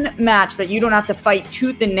one match that you don't have to fight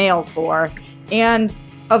tooth and nail for. And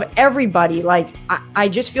of everybody, like, I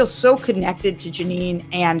just feel so connected to Janine,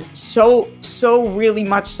 and so really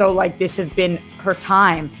much so like this has been her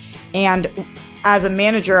time. And as a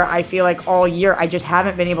manager, I feel like all year I just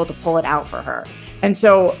haven't been able to pull it out for her. And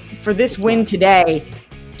so for this win today,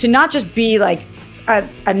 to not just be like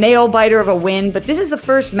a nail biter of a win, but this is the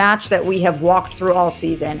first match that we have walked through all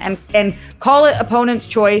season, and call it opponent's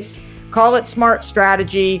choice, call it smart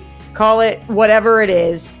strategy, call it whatever it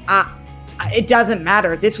is. It doesn't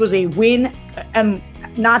matter. This was a win,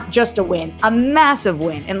 not just a win, a massive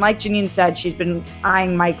win. And like Janine said, she's been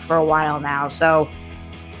eyeing Mike for a while now. So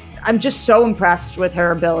I'm just so impressed with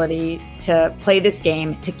her ability to play this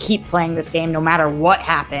game, to keep playing this game no matter what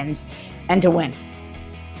happens, and to win.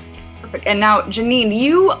 Perfect. And now, Janine,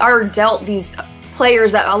 you are dealt these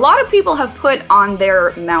players that a lot of people have put on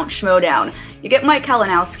their Mount Schmodown. You get Mike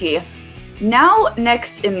Kalinowski. Now,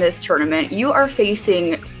 next in this tournament, you are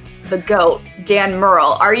facing the GOAT, Dan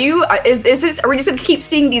Murrell. Are we just going to keep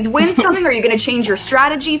seeing these wins coming? Or are you going to change your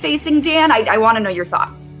strategy facing Dan? I want to know your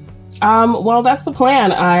thoughts. Well, that's the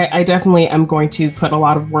plan. I definitely am going to put a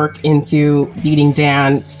lot of work into beating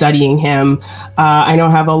Dan, studying him. I know I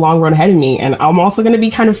have a long road ahead of me, and I'm also going to be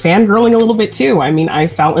kind of fangirling a little bit too. I mean, I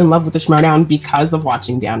fell in love with the Schmodown because of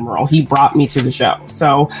watching Dan Murrell. He brought me to the show.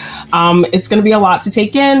 So it's going to be a lot to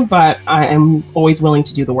take in, but I am always willing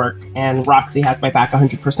to do the work. And Roxy has my back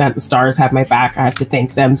 100%. The Stars have my back. I have to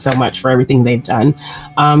thank them so much for everything they've done.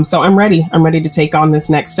 So I'm ready. I'm ready to take on this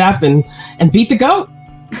next step and beat the GOAT.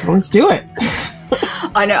 Let's do it.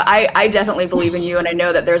 I know. I definitely believe in you, and I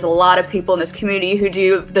know that there's a lot of people in this community who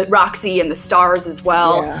do, the Roxy and the Stars as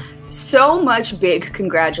well. Yeah. So much big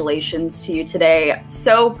congratulations to you today.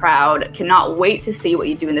 So proud. Cannot wait to see what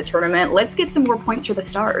you do in the tournament. Let's get some more points for the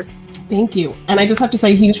Stars. Thank you. And I just have to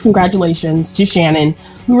say huge congratulations to Shannon,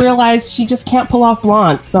 who realized she just can't pull off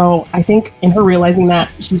blonde. So I think in her realizing that,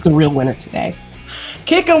 she's the real winner today.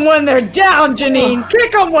 Kick them when they're down, Janine.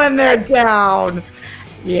 Kick them when they're down.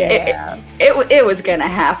 Yeah, it was gonna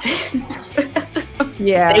happen.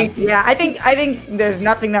 Yeah. I think there's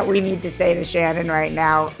nothing that we need to say to Shannon right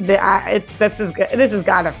now. This has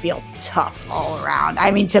got to feel tough all around.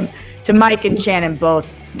 I mean, to Mike and Shannon both,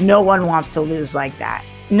 no one wants to lose like that.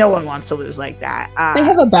 No one wants to lose like that. They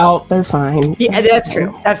have a belt. They're fine. Yeah, that's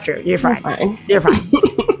true. That's true. You're fine. You're fine.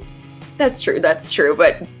 That's true.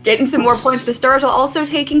 But getting some more points to the Stars while also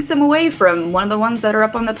taking some away from one of the ones that are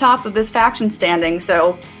up on the top of this faction standing.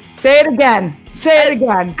 So say it again.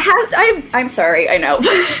 I'm sorry. I know.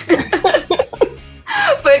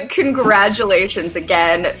 But congratulations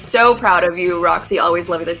again. So proud of you, Roxy. Always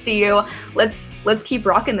lovely to see you. Let's keep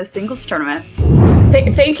rocking this singles tournament.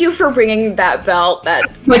 Thank you for bringing that belt.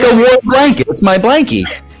 It's like a warm blanket. It's my blankie.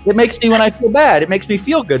 It makes me, when I feel bad, it makes me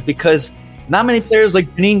feel good because not many players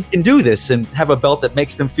like Janine can do this and have a belt that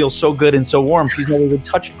makes them feel so good and so warm. She's never even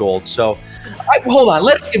touched gold. So, hold on.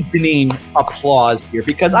 Let's give Janine applause here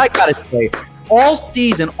because I got to say, all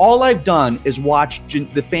season, all I've done is watch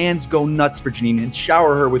the fans go nuts for Janine and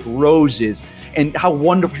shower her with roses and how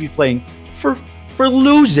wonderful she's playing for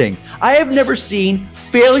losing. I have never seen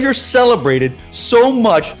failure celebrated so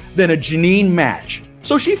much than a Janine match.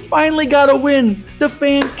 So she finally got a win. The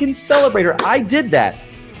fans can celebrate her. I did that.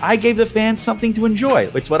 I gave the fans something to enjoy.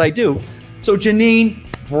 It's what I do. So Janine,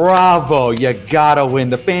 bravo. You gotta win.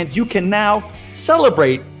 The fans, you can now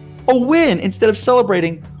celebrate a win instead of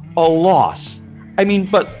celebrating a loss. I mean,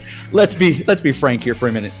 but let's be frank here for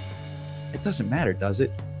a minute. It doesn't matter, does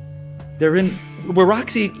it?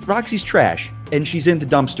 Roxy's trash and she's in the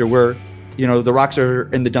dumpster where the rocks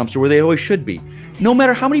are in the dumpster where they always should be. No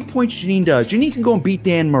matter how many points Janine does, Janine can go and beat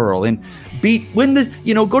Dan Murrell and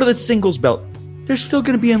go to the singles belt. They're still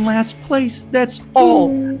going to be in last place. That's all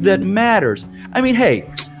that matters. I mean,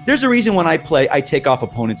 hey, there's a reason when I play, I take off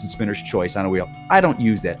opponents and spinner's choice on a wheel. I don't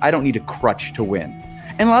use that. I don't need a crutch to win.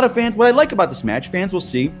 And a lot of fans, what I like about this match, fans will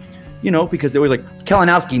see, because they're always like,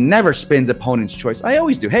 Kalinowski never spins opponent's choice. I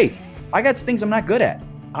always do. Hey, I got things I'm not good at.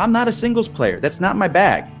 I'm not a singles player. That's not my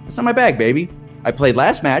bag. That's not my bag, baby. I played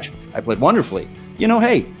last match. I played wonderfully.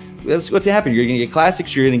 Hey, what's happening? You're going to get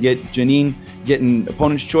classics. You're going to get Janine getting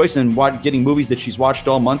opponent's choice and getting movies that she's watched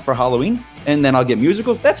all month for Halloween. And then I'll get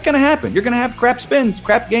musicals. That's going to happen. You're going to have crap spins,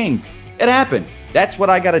 crap games. It happened. That's what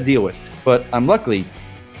I got to deal with. But I'm luckily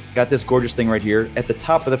got this gorgeous thing right here at the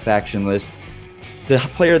top of the faction list. The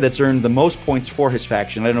player that's earned the most points for his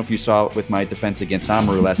faction. I don't know if you saw it with my defense against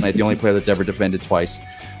Amaru last night. The only player that's ever defended twice,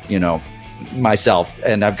 myself.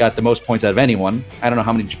 And I've got the most points out of anyone. I don't know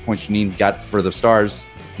how many points Janine's got for the Stars.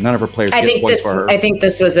 None of her players get points for her. I think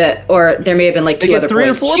this was it. Or there may have been like two other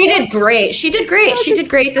points. She did great. She did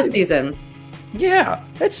great this season. Yeah.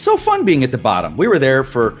 It's so fun being at the bottom. We were there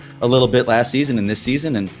for a little bit last season and this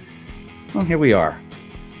season. And well, here we are.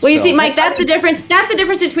 Well, you see, Mike, that's the difference. That's the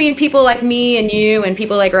difference between people like me and you and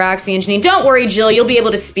people like Roxy and Janine. Don't worry, Jill. You'll be able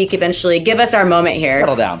to speak eventually. Give us our moment here.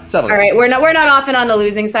 Settle down. All right, we're not often on the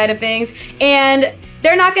losing side of things, and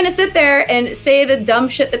they're not going to sit there and say the dumb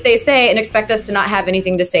shit that they say and expect us to not have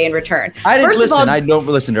anything to say in return. I didn't listen. I don't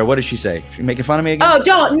listen to her. What did she say? She making fun of me again?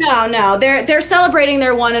 Oh, no. They're celebrating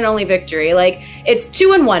their one and only victory. Like it's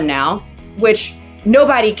 2-1 now, which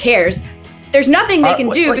nobody cares. There's nothing they can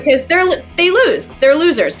do because they lose. They're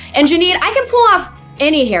losers. And Janine, I can pull off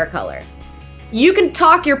any hair color. You can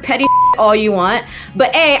talk your petty all you want,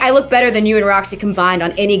 but A, I look better than you and Roxy combined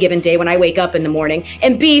on any given day when I wake up in the morning.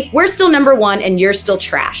 And B, we're still number one and you're still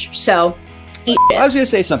trash. So, eat shit. I was going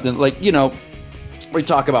to say something like, we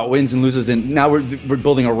talk about wins and losers, and now we're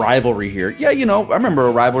building a rivalry here. Yeah, I remember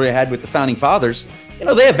a rivalry I had with the Founding Fathers.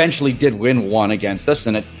 They eventually did win one against us,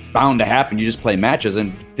 and it's bound to happen. You just play matches,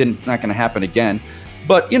 and it's not going to happen again.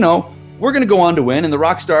 But, we're going to go on to win, and the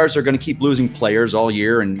Rock Stars are going to keep losing players all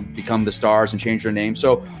year and become the Stars and change their name.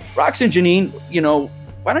 So, Rox and Janine,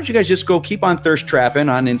 why don't you guys just go keep on thirst trapping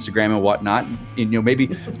on Instagram and whatnot? And,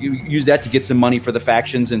 maybe you use that to get some money for the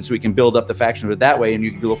factions, and so we can build up the factions with that way, and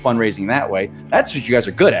you can do a little fundraising that way. That's what you guys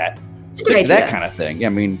are good at. Stick to that kind of thing. I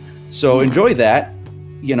mean, so enjoy that.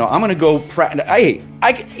 I'm going to go.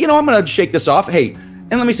 I'm going to shake this off. Hey,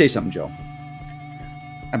 and let me say something, Joe.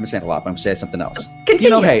 I've been saying a lot, but I'm going to say something else.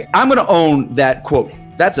 Continue. Hey, I'm going to own that quote.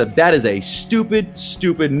 That is a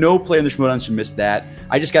stupid, no player in the Schmoedown should miss that.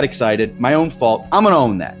 I just got excited. My own fault. I'm going to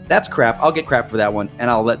own that. That's crap. I'll get crap for that one, and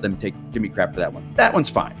I'll let them give me crap for that one. That one's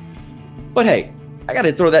fine. But hey, I got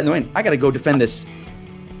to throw that in the wind. I got to go defend this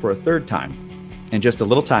for a third time. In just a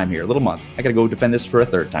little time here, a little month. I got to go defend this for a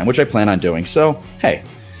third time, which I plan on doing. So, hey,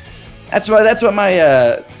 that's what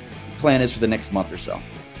my plan is for the next month or so.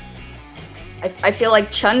 I feel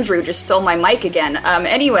like Chundru just stole my mic again.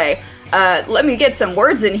 Anyway, let me get some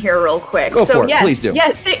words in here real quick. Go for it. Please do.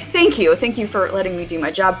 Yeah, thank you. Thank you for letting me do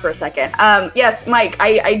my job for a second. Yes, Mike,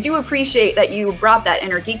 I do appreciate that you brought that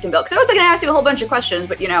inner geekdom bill, because I was going to ask you a whole bunch of questions,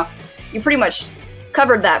 but, you pretty much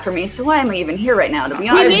covered that for me, so why am I even here right now, to be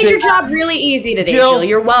honest? We made your job really easy today, Jill.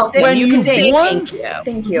 You're welcome. When you can say thank you.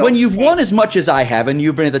 Thank you. When you've won as much as I have, and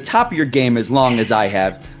you've been at the top of your game as long as I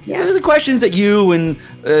have, the questions that you and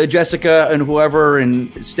Jessica and whoever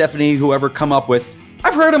and Stephanie, whoever come up with,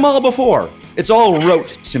 I've heard them all before. It's all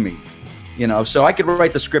rote to me, so I could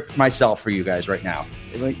write the script myself for you guys right now.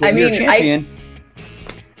 When you're a champion,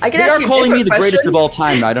 I can they ask are you calling me the question. Greatest of all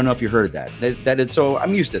time. I don't know if you heard that. That is so.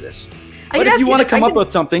 I'm used to this. But if you want to come up with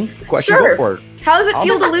something, go for it. How does it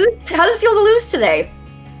feel to lose? How does it feel to lose today?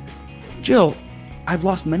 Jill, I've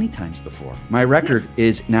lost many times before. My record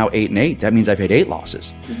is now 8-8. That means I've had 8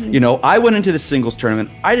 losses. Mm-hmm. I went into the singles tournament.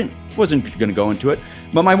 Wasn't going to go into it,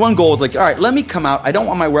 but my one goal was like, all right, let me come out. I don't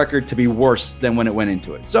want my record to be worse than when it went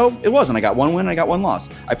into it. So it wasn't. I got 1 win. I got 1 loss.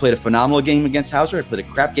 I played a phenomenal game against Hauser. I played a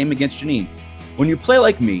crap game against Janine. When you play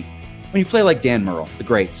like me, when you play like Dan Murrell, the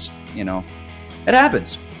greats, it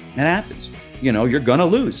happens. It happens. You're going to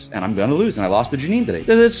lose, and I'm going to lose, and I lost to Janine today.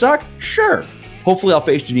 Does it suck? Sure. Hopefully I'll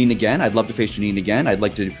face Janine again. I'd love to face Janine again. I'd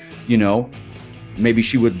like to, maybe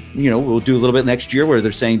she would, we'll do a little bit next year where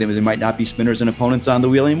they're saying that there might not be spinners and opponents on the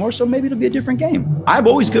wheel anymore, so maybe it'll be a different game. I'm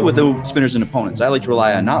always good with the spinners and opponents. I like to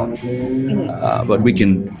rely on knowledge. But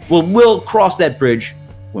we'll cross that bridge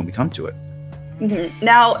when we come to it. Mm-hmm.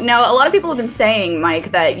 Now, a lot of people have been saying,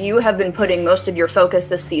 Mike, that you have been putting most of your focus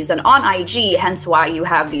this season on IG, hence why you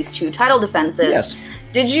have these 2 title defenses. Yes.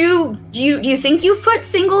 do you think you've put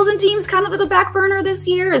singles and teams kind of to the back burner this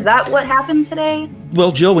year? Is that what happened today?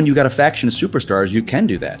 Well, Jill, when you got a faction of superstars, you can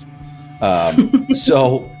do that.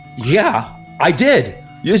 So yeah, I did.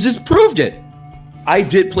 You just proved it. I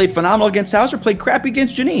played phenomenal against Hauser, played crappy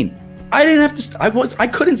against Janine. I didn't have to. I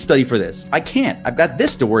couldn't study for this. I can't. I've got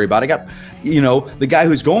this to worry about. I got, the guy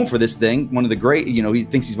who's going for this thing, one of the great. He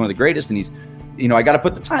thinks he's one of the greatest, and he's, I got to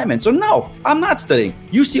put the time in. So no, I'm not studying.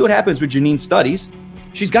 You see what happens with Janine studies.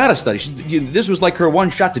 She's got to study. This was like her one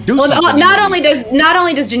shot to do something. Well, not only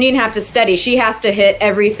does Janine have to study, she has to hit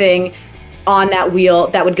everything on that wheel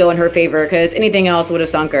that would go in her favor, because anything else would have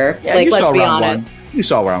sunk her. Yeah, let's be honest. You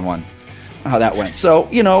saw round one. How that went. So,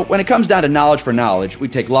 when it comes down to knowledge for knowledge, we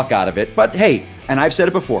take luck out of it. But hey, and I've said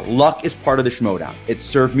it before, luck is part of the Schmodown. It's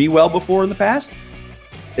served me well before in the past.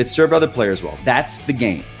 It's served other players well. That's the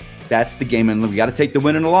game. And we got to take the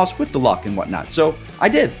win and the loss with the luck and whatnot. So I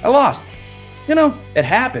did. I lost. It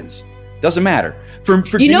happens. Doesn't matter. For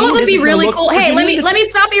what would be really cool? Hey, let me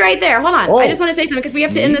stop you right there. Hold on. I just want to say something, because we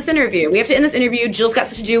have to end this interview. Jill's got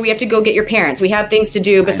stuff to do. We have to go get your parents. We have things to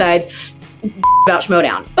do besides about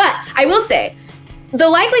Schmodown. But I will say, the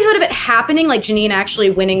likelihood of it happening, like Janine actually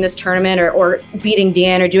winning this tournament or beating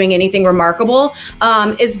Dan or doing anything remarkable,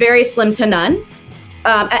 is very slim to none.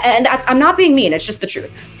 And I'm not being mean, it's just the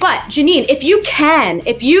truth. But Janine, if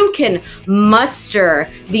you can muster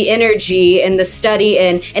the energy and the study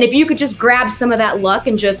and if you could just grab some of that luck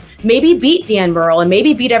and just maybe beat Dan Murrell and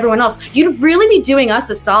maybe beat everyone else, you'd really be doing us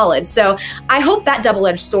a solid. So I hope that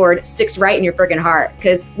double-edged sword sticks right in your friggin' heart,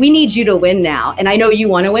 because we need you to win now. And I know you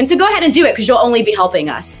want to win, so go ahead and do it, because you'll only be helping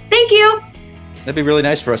us. Thank you. That'd be really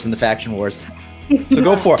nice for us in the faction wars. So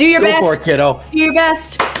go for it. Do your best. Go for it, kiddo. Do your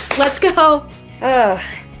best. Let's go.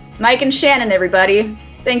 Mike and Shannon, everybody.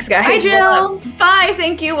 Thanks, guys. Hi, Jill. Bye.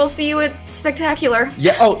 Thank you. We'll see you at Spectacular.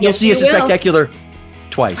 Yeah. Oh, you'll see us at Spectacular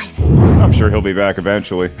twice. I'm sure he'll be back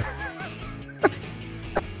eventually.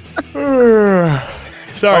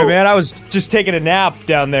 Sorry, man. I was just taking a nap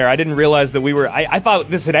down there. I didn't realize that I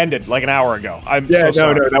thought this had ended like an hour ago. No,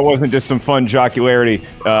 that wasn't just some fun jocularity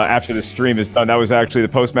after the stream is done. That was actually the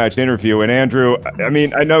post-match interview. And Andrew,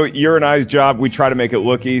 I know your and I's job, we try to make it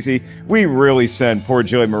look easy. We really send poor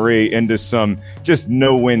Julie Marie into some just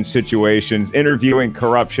no-win situations, interviewing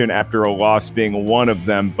corruption after a loss being one of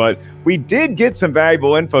them. But we did get some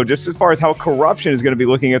valuable info just as far as how corruption is going to be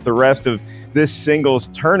looking at the rest of this singles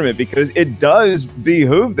tournament, because it does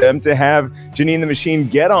behoove them to have Janine the Machine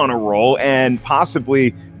get on a roll and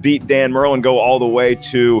possibly beat Dan Murrell and go all the way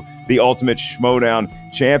to the Ultimate Schmodown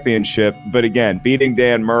Championship. But again, beating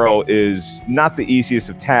Dan Murrell is not the easiest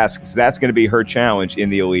of tasks. That's going to be her challenge in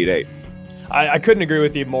the Elite Eight. I couldn't agree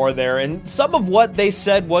with you more there. And some of what they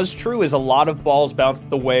said was true, is a lot of balls bounced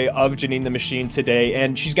the way of Janine the Machine today.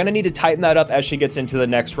 And she's going to need to tighten that up as she gets into the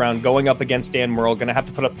next round, going up against Dan Murrell. Going to have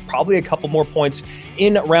to put up probably a couple more points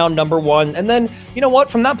in round number one. And then, you know what?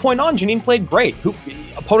 From that point on, Janine played great.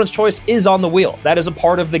 Opponent's choice is on the wheel. That is a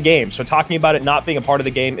part of the game. So talking about it not being a part of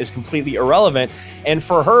the game is completely irrelevant. And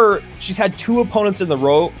for her, she's had two opponents in a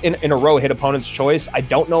row hit opponent's choice. I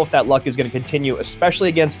don't know if that luck is going to continue, especially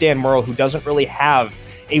against Dan Murrell, who doesn't really have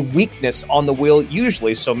a weakness on the wheel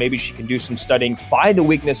usually. So maybe she can do some studying, find a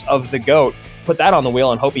weakness of the GOAT, put that on the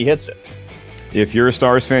wheel, and hope he hits it. If you're a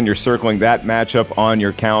Stars fan, you're circling that matchup on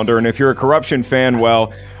your calendar. And if you're a Corruption fan,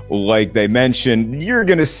 well, like they mentioned, you're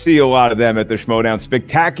going to see a lot of them at the Schmodown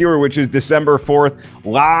Spectacular, which is December 4th,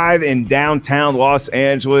 live in downtown Los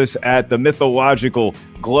Angeles at the mythological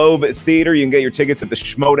Globe Theater. You can get your tickets at the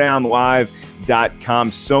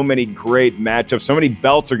schmodownlive.com. So many great matchups. So many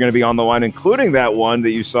belts are going to be on the line, including that one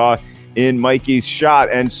that you saw in Mikey's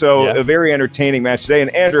shot. And so a very entertaining match today.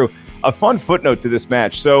 And Andrew, a fun footnote to this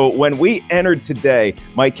match. So when we entered today,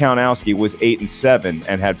 Mike Kalinowski was 8-7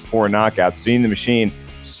 and had 4 knockouts. Janine the Machine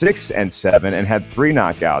 6-7 and had 3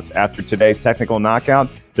 knockouts. After today's technical knockout,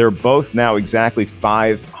 they're both now exactly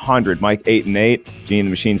 500. Mike 8-8, Janine the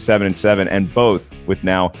Machine 7-7, and both with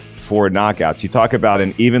now 4 knockouts. You talk about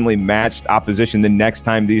an evenly matched opposition. The next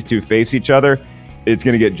time these two face each other, it's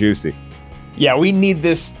going to get juicy. Yeah, we need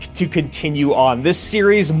this to continue on. This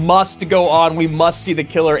series must go on. We must see the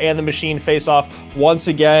Killer and the Machine face off once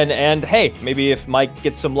again. And hey, maybe if Mike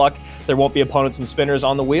gets some luck, there won't be opponents and spinners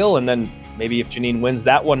on the wheel. And then maybe if Janine wins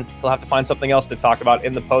that one, he'll have to find something else to talk about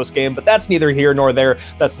in the post game. But that's neither here nor there.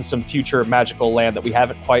 That's in some future magical land that we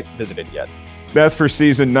haven't quite visited yet. That's for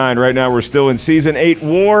Season 9. Right now, we're still in Season 8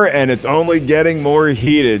 War, and it's only getting more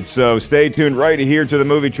heated. So stay tuned right here to the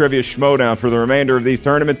Movie Trivia Schmodown for the remainder of these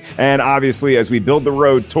tournaments, and obviously as we build the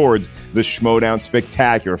road towards the Schmodown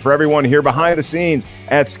Spectacular. For everyone here behind the scenes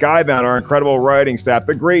at Skybound, our incredible writing staff,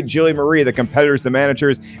 the great Jilly Marie, the competitors, the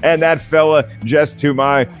managers, and that fella just to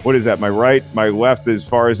my, what is that, my right, my left as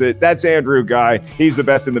far as it, that's Andrew Guy. He's the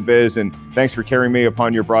best in the biz, and thanks for carrying me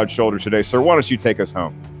upon your broad shoulders today. Sir, why don't you take us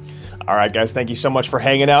home? All right, guys, thank you so much for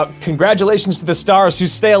hanging out. Congratulations to the stars who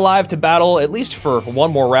stay alive to battle at least for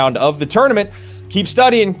one more round of the tournament. Keep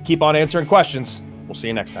studying, keep on answering questions. We'll see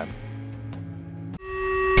you next time.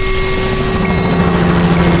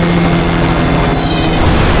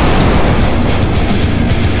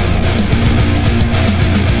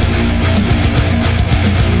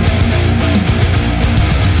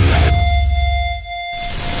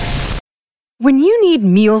 When you need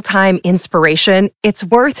mealtime inspiration, it's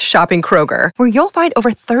worth shopping Kroger, where you'll find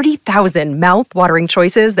over 30,000 mouth-watering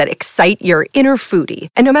choices that excite your inner foodie.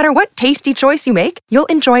 And no matter what tasty choice you make, you'll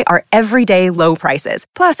enjoy our everyday low prices,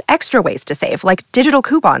 plus extra ways to save, like digital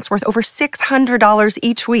coupons worth over $600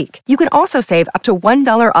 each week. You can also save up to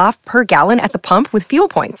 $1 off per gallon at the pump with fuel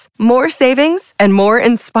points. More savings and more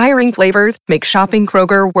inspiring flavors make shopping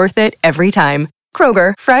Kroger worth it every time.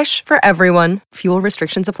 Kroger, fresh for everyone. Fuel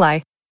restrictions apply.